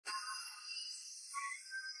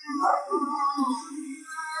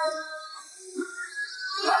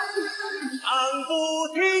唱不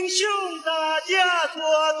听兄，大家做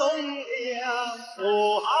栋梁，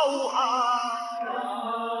我好汉，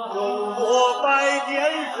中国百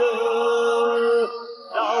年歌，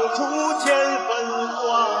到处见芬芳。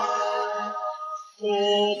做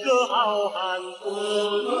个好汉子，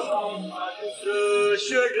热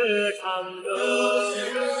血热肠的，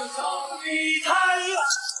比太阳。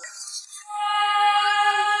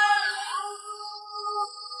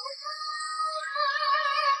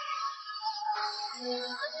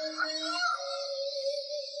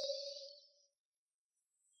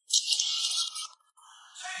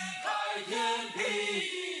 开天辟地，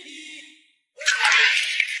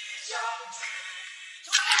相去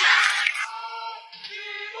一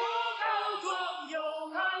路高壮，有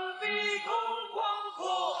看碧空广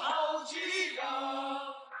阔好气扬。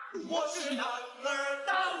我是男儿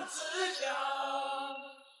当自强。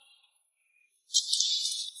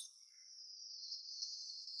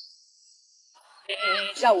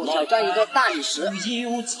下午挑战一个大理石。要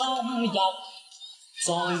参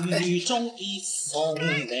入在雨中結送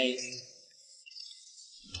你，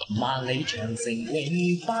萬里長城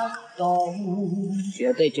永不到，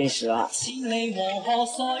绝对真實啊！千里河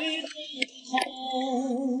水滔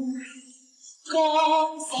滔，江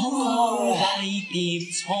山麗疊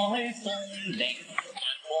彩鳳翎，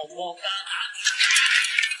萬國家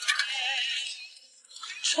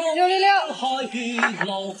666，開血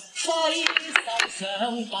路，揮手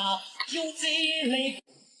上吧，要知你。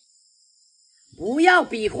 不要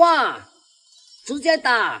比划，直接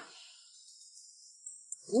打。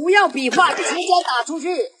不要比划，直接打出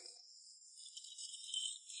去。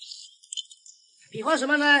比划什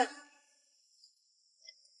么呢？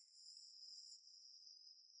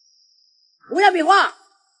不要比划。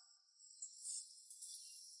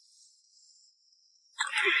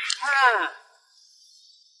啊！